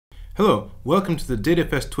Hello, welcome to the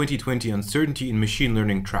DataFest 2020 Uncertainty in Machine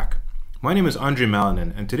Learning track. My name is Andrey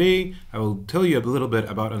Malinin, and today I will tell you a little bit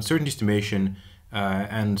about uncertainty estimation,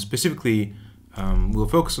 and specifically we'll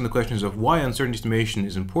focus on the questions of why uncertainty estimation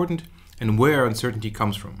is important and where uncertainty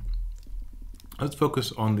comes from. Let's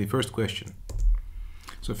focus on the first question.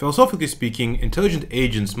 So philosophically speaking, intelligent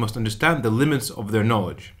agents must understand the limits of their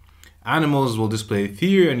knowledge. Animals will display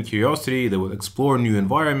fear and curiosity, they will explore new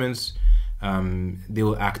environments, they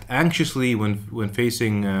will act anxiously when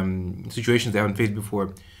facing situations they haven't faced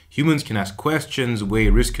before. Humans can ask questions, weigh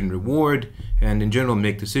risk and reward, and in general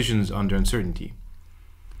make decisions under uncertainty.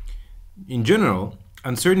 In general,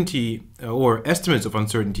 uncertainty or estimates of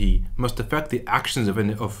uncertainty must affect the actions of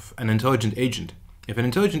an intelligent agent. If an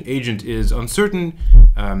intelligent agent is uncertain,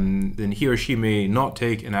 then he or she may not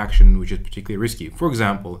take an action which is particularly risky. For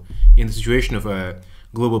example, in the situation of a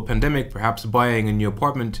global pandemic, perhaps buying a new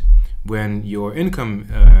apartment when your income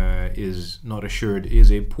is not assured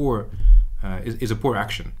is a poor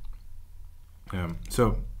action.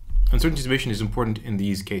 So uncertainty estimation is important in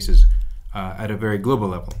these cases at a very global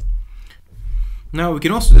level. Now we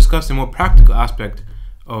can also discuss a more practical aspect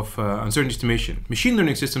of uncertainty estimation. Machine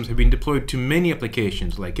learning systems have been deployed to many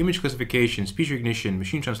applications like image classification, speech recognition,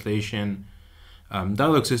 machine translation,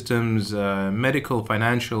 dialogue systems, medical,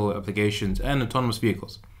 financial applications, and autonomous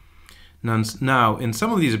vehicles. Now, in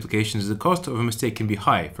some of these applications, the cost of a mistake can be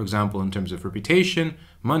high, for example, in terms of reputation,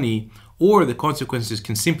 money, or the consequences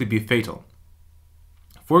can simply be fatal.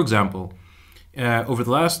 For example, over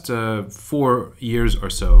the last 4 years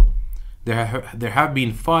or so, there have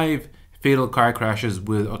been 5 fatal car crashes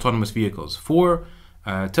with autonomous vehicles. 4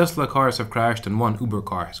 Tesla cars have crashed and 1 Uber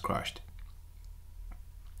car has crashed.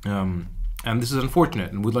 And this is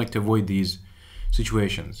unfortunate, and we'd like to avoid these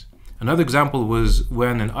situations. Another example was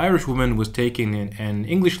when an Irish woman was taking an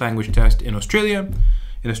English language test in Australia.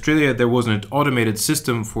 In Australia, there was an automated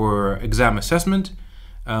system for exam assessment.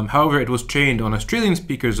 However, it was trained on Australian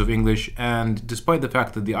speakers of English, and despite the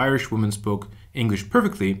fact that the Irish woman spoke English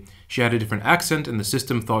perfectly, she had a different accent and the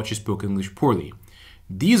system thought she spoke English poorly.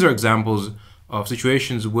 These are examples of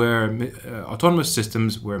situations where autonomous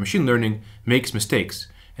systems, where machine learning makes mistakes,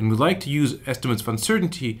 and we'd like to use estimates of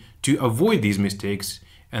uncertainty to avoid these mistakes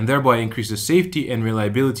and thereby increase the safety and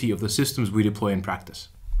reliability of the systems we deploy in practice.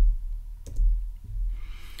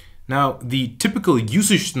 Now, the typical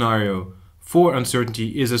usage scenario for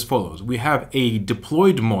uncertainty is as follows. We have a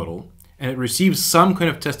deployed model and it receives some kind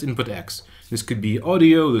of test input X. This could be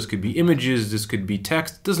audio, this could be images, this could be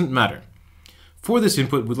text, it doesn't matter. For this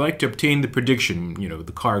input, we'd like to obtain the prediction.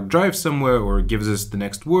 The car drives somewhere, or gives us the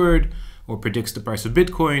next word, or predicts the price of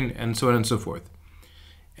Bitcoin, and so on and so forth.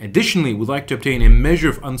 Additionally, we'd like to obtain a measure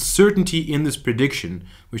of uncertainty in this prediction,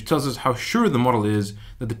 which tells us how sure the model is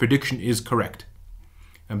that the prediction is correct.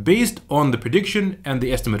 And based on the prediction and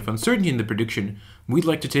the estimate of uncertainty in the prediction, we'd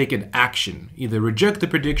like to take an action. Either reject the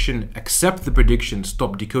prediction, accept the prediction,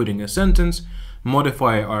 stop decoding a sentence,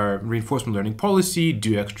 modify our reinforcement learning policy,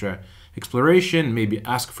 do extra exploration, maybe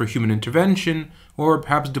ask for human intervention, or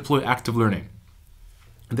perhaps deploy active learning.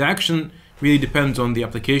 The action really depends on the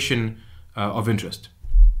application of interest.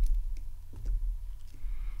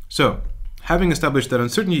 So, having established that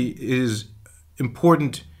uncertainty is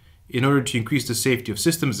important in order to increase the safety of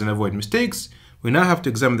systems and avoid mistakes, we now have to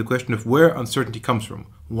examine the question of where uncertainty comes from.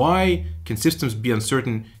 Why can systems be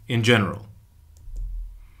uncertain in general?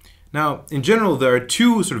 Now, in general, there are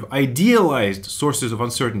 2 sort of idealized sources of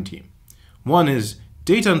uncertainty. One is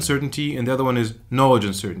data uncertainty, and the other one is knowledge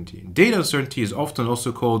uncertainty. Data uncertainty is often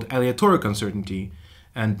also called aleatoric uncertainty,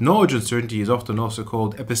 and knowledge uncertainty is often also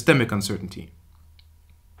called epistemic uncertainty.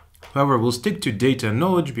 However, we'll stick to data and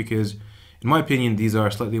knowledge because, in my opinion, these are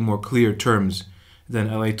slightly more clear terms than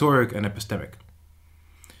aleatoric and epistemic.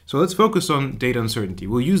 So let's focus on data uncertainty.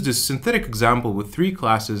 We'll use this synthetic example with 3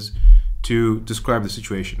 classes to describe the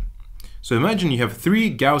situation. So imagine you have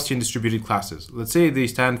 3 Gaussian distributed classes. Let's say they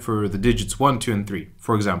stand for the digits 1, 2, and 3,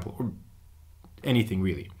 for example, or anything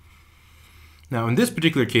really. Now, in this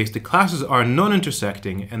particular case, the classes are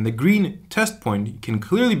non-intersecting, and the green test point can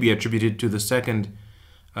clearly be attributed to the second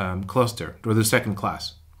cluster, or the second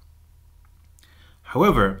class.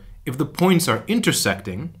 However, if the points are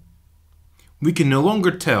intersecting, we can no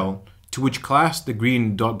longer tell to which class the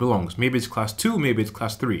green dot belongs. Maybe it's class 2, maybe it's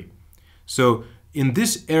class 3. So in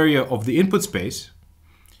this area of the input space,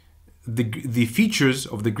 the features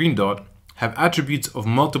of the green dot have attributes of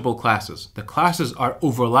multiple classes. The classes are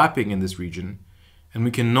overlapping in this region, and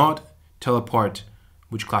we cannot tell apart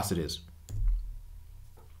which class it is.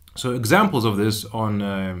 So examples of this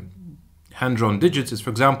on hand-drawn digits is, for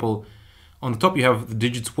example, on the top you have the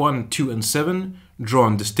digits 1, 2, and 7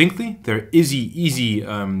 drawn distinctly. They're easy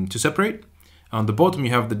to separate. On the bottom,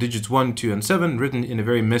 you have the digits 1, 2, and 7 written in a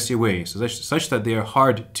very messy way, so such that they are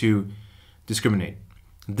hard to discriminate.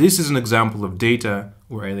 This is an example of data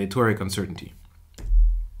or aleatoric uncertainty.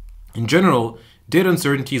 In general, data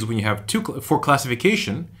uncertainty is when you have for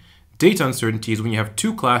classification, data uncertainty is when you have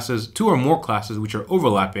two or more classes which are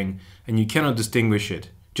overlapping and you cannot distinguish it.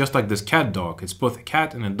 Just like this cat dog, it's both a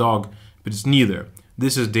cat and a dog, but it's neither.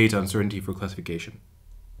 This is data uncertainty for classification.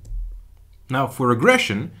 Now for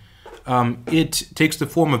regression, it takes the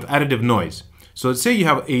form of additive noise. So let's say you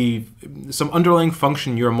have some underlying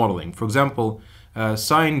function you're modeling. For example,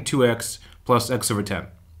 sine 2x plus x over 10.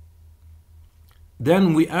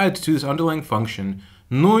 Then we add to this underlying function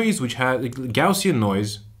noise which has Gaussian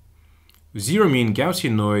noise, zero mean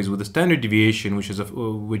Gaussian noise with a standard deviation which is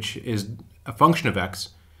a function of x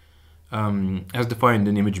as defined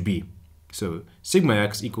in image B. So sigma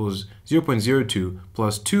x equals 0.02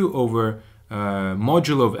 plus 2 over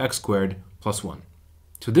modulo of x squared plus 1.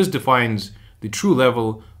 So this defines the true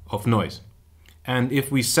level of noise. And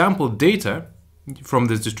if we sample data from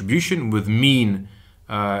this distribution with mean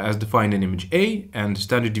as defined in image A and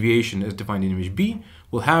standard deviation as defined in image B,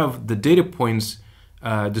 we'll have the data points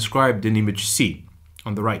described in image C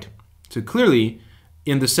on the right. So clearly,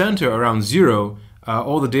 in the center around 0,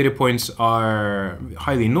 all the data points are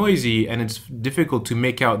highly noisy and it's difficult to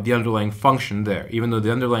make out the underlying function there, even though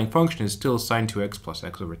the underlying function is still sine 2x plus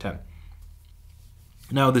x over 10.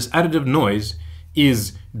 Now this additive noise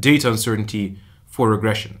is data uncertainty for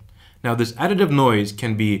regression. Now this additive noise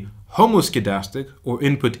can be homoscedastic or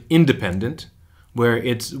input independent, where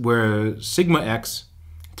sigma x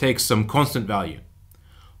takes some constant value.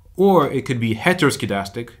 Or it could be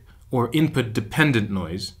heteroscedastic or input dependent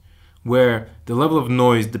noise, where the level of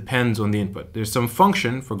noise depends on the input. There's some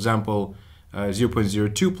function, for example,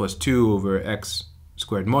 0.02 plus 2 over x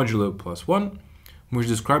squared modulo plus 1, which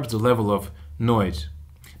describes the level of noise.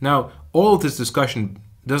 Now, all of this discussion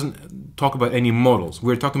doesn't talk about any models.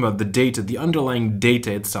 We're talking about the data, the underlying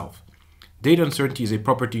data itself. Data uncertainty is a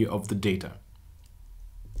property of the data.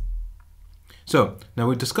 So, now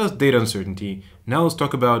we've discussed data uncertainty. Now let's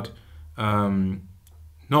talk about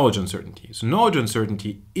knowledge uncertainty. So knowledge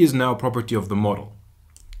uncertainty is now a property of the model.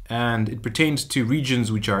 And it pertains to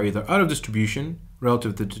regions which are either out of distribution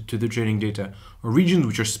relative to the training data, or regions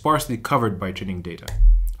which are sparsely covered by training data.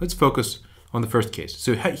 Let's focus on the first case.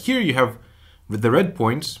 So here you have, with the red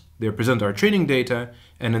points, they represent our training data,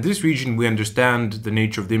 and in this region we understand the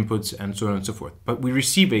nature of the inputs and so on and so forth. But we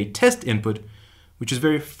receive a test input which is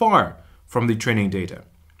very far from the training data.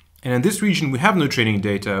 And in this region we have no training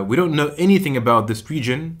data. We don't know anything about this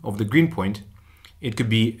region of the green point. It could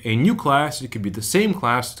be a new class, it could be the same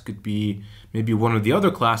class, it could be maybe one of the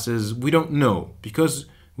other classes. We don't know because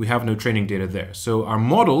we have no training data there. So our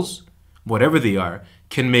models, whatever they are,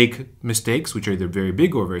 can make mistakes, which are either very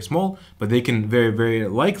big or very small, but they can very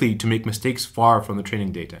likely to make mistakes far from the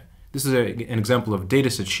training data. This is an example of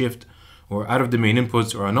dataset shift or out-of-domain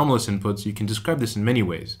inputs or anomalous inputs. You can describe this in many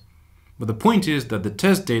ways. But the point is that the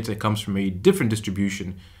test data comes from a different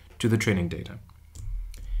distribution to the training data.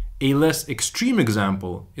 A less extreme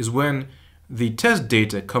example is when the test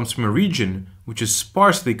data comes from a region which is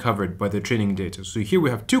sparsely covered by the training data. So here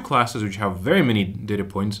we have two classes which have very many data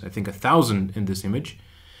points, I think 1,000 in this image,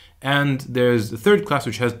 and there's the third class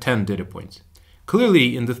which has 10 data points.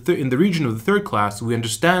 Clearly, in the region of the third class, we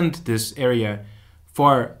understand this area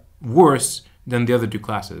far worse than the other two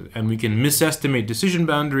classes, and we can misestimate decision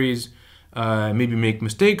boundaries, maybe make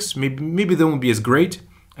mistakes. Maybe they won't be as great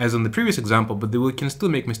as in the previous example, but we can still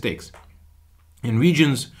make mistakes in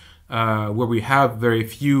regions where we have very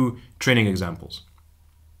few training examples.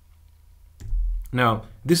 Now,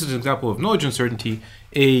 this is an example of knowledge uncertainty.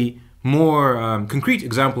 A more concrete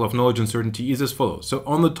example of knowledge uncertainty is as follows. So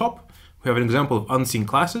on the top, we have an example of unseen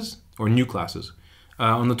classes or new classes.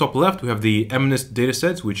 On the top left, we have the MNIST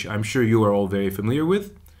datasets, which I'm sure you are all very familiar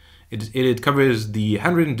with. It covers the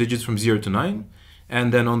handwritten digits from 0 to 9.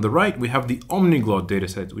 And then on the right, we have the omniglot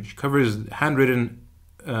dataset, which covers handwritten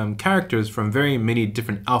characters from very many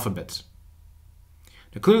different alphabets.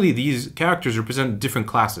 Now, clearly, these characters represent different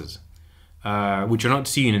classes, which are not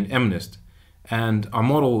seen in MNIST. And our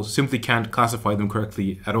model simply can't classify them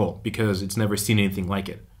correctly at all because it's never seen anything like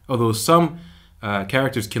it. Although some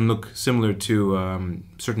characters can look similar to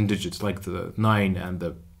certain digits, like the 9 and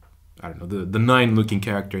the 9 looking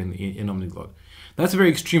character in omniglot. That's a very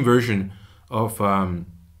extreme version of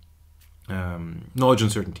knowledge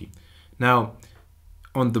uncertainty. Now,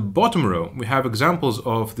 on the bottom row, we have examples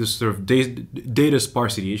of this sort of data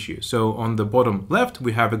sparsity issue. So on the bottom left,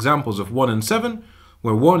 we have examples of 1 and 7,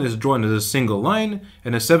 where 1 is drawn as a single line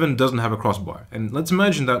and a 7 doesn't have a crossbar. And let's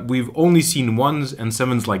imagine that we've only seen 1s and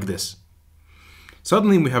 7s like this.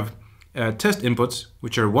 Suddenly we have test inputs,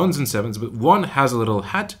 which are 1s and 7s, but 1 has a little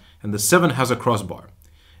hat and the 7 has a crossbar.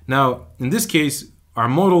 Now, in this case, our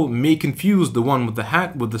model may confuse the 1 with the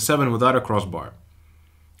hat with the 7 without a crossbar,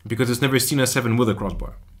 because it's never seen a 7 with a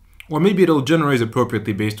crossbar. Or maybe it'll generalize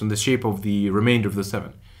appropriately based on the shape of the remainder of the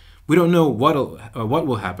 7. We don't know what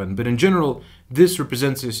will happen, but in general, this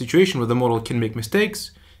represents a situation where the model can make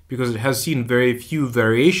mistakes because it has seen very few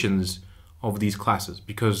variations of these classes,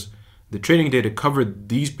 because the training data covered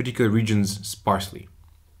these particular regions sparsely.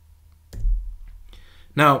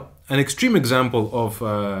 Now, an extreme example of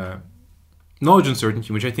knowledge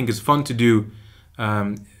uncertainty, which I think is fun to do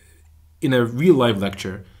in a real live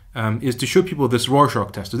lecture, is to show people this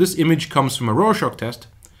Rorschach test. So this image comes from a Rorschach test,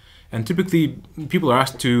 and typically people are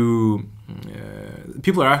asked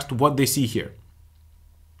what they see here,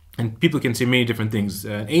 and people can say many different things: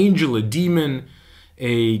 an angel, a demon,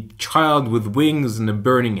 a child with wings and a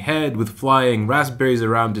burning head with flying raspberries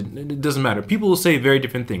around it. It doesn't matter. People will say very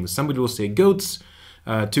different things. Somebody will say goats,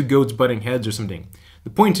 2 goats butting heads or something. The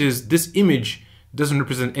point is, this image doesn't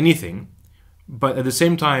represent anything, but at the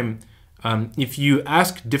same time, if you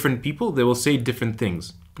ask different people, they will say different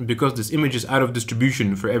things, because this image is out of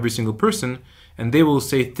distribution for every single person, and they will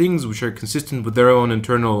say things which are consistent with their own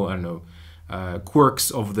internal, I don't know, quirks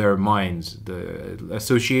of their minds, the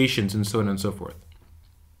associations, and so on and so forth.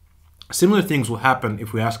 Similar things will happen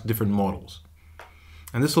if we ask different models.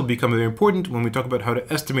 And this will become very important when we talk about how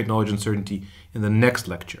to estimate knowledge uncertainty in the next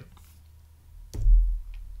lecture.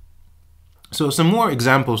 So some more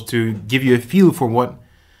examples to give you a feel for what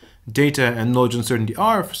data and knowledge uncertainty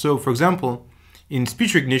are. So for example, in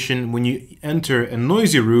speech recognition, when you enter a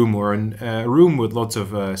noisy room or a room with lots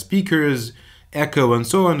of speakers, echo, and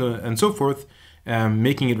so on and so forth,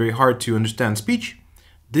 making it very hard to understand speech,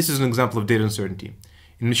 this is an example of data uncertainty.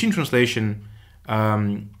 In machine translation,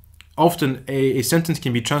 often a sentence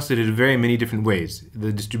can be translated in very many different ways.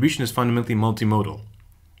 The distribution is fundamentally multimodal.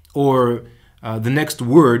 Or the next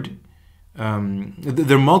word,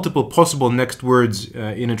 there are multiple possible next words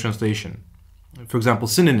in a translation. For example,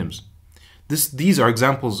 synonyms. These are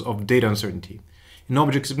examples of data uncertainty. In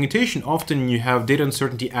object segmentation, often you have data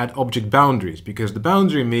uncertainty at object boundaries, because the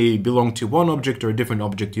boundary may belong to one object or a different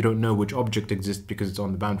object. You don't know which object exists because it's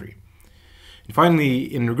on the boundary. And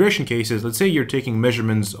finally, in regression cases, let's say you're taking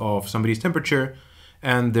measurements of somebody's temperature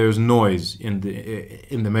and there's noise in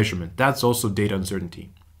the measurement. That's also data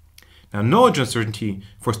uncertainty. Now, knowledge uncertainty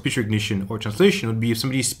for speech recognition or translation would be if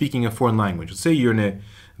somebody's speaking a foreign language. Let's say you're in a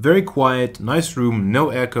very quiet, nice room, no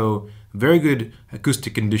echo, very good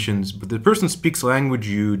acoustic conditions, but the person speaks a language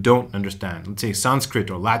you don't understand. Let's say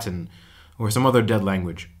Sanskrit or Latin or some other dead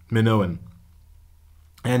language, Minoan.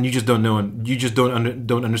 And you just don't know, and you just don't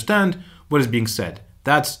understand what is being said.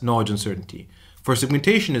 That's knowledge uncertainty. For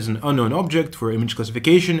segmentation, is an unknown object. For image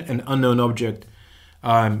classification, an unknown object.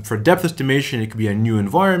 For depth estimation, it could be a new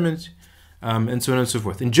environment, and so on and so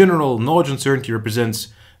forth. In general, knowledge uncertainty represents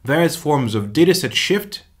various forms of dataset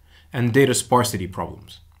shift and data sparsity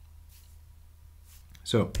problems.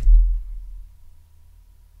 So,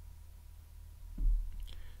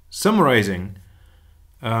 summarizing,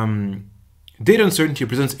 data uncertainty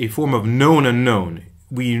represents a form of known unknown.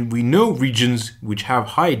 We know regions which have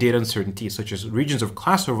high data uncertainty, such as regions of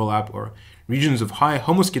class overlap or regions of high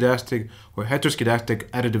homoscedastic or heteroscedastic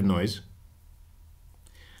additive noise.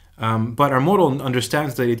 But our model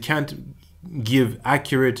understands that it can't give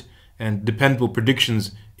accurate and dependable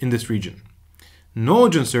predictions in this region.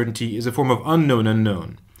 Knowledge uncertainty is a form of unknown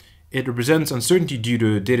unknown. It represents uncertainty due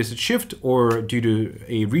to dataset shift or due to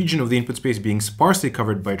a region of the input space being sparsely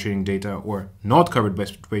covered by training data or not covered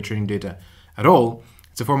by training data at all.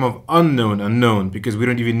 It's a form of unknown unknown because we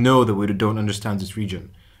don't even know that we don't understand this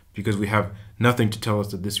region, because we have nothing to tell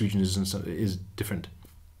us that this region is different.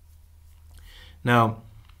 Now,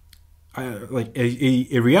 like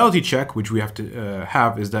a reality check, which we have to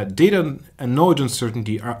have, is that data and knowledge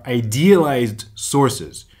uncertainty are idealized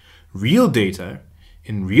sources. Real data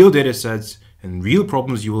in real data sets and real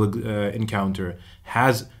problems you will encounter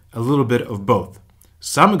has a little bit of both.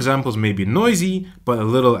 Some examples may be noisy, but a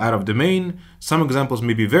little out of domain. Some examples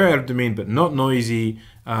may be very out of domain, but not noisy.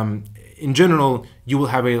 In general, you will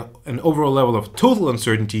have an overall level of total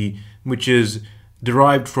uncertainty, which is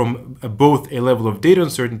derived from both a level of data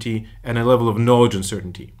uncertainty and a level of knowledge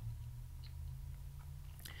uncertainty.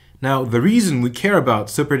 Now, the reason we care about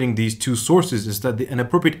separating these two sources is that an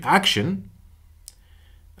appropriate action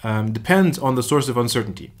depends on the source of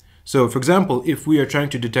uncertainty. So for example, if we are trying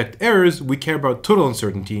to detect errors, we care about total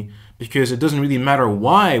uncertainty because it doesn't really matter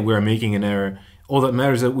why we're making an error. All that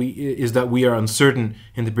matters is that we are uncertain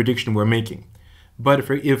in the prediction we're making. But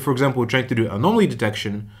if, for example, we're trying to do anomaly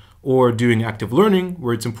detection or doing active learning,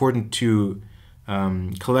 where it's important to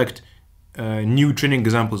collect new training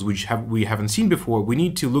examples which we haven't seen before, we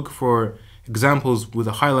need to look for examples with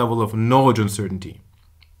a high level of knowledge uncertainty.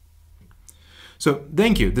 So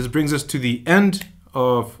thank you. This brings us to the end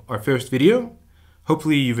of our first video.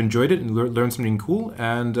 Hopefully you've enjoyed it and learned something cool,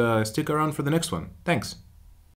 and stick around for the next one. Thanks.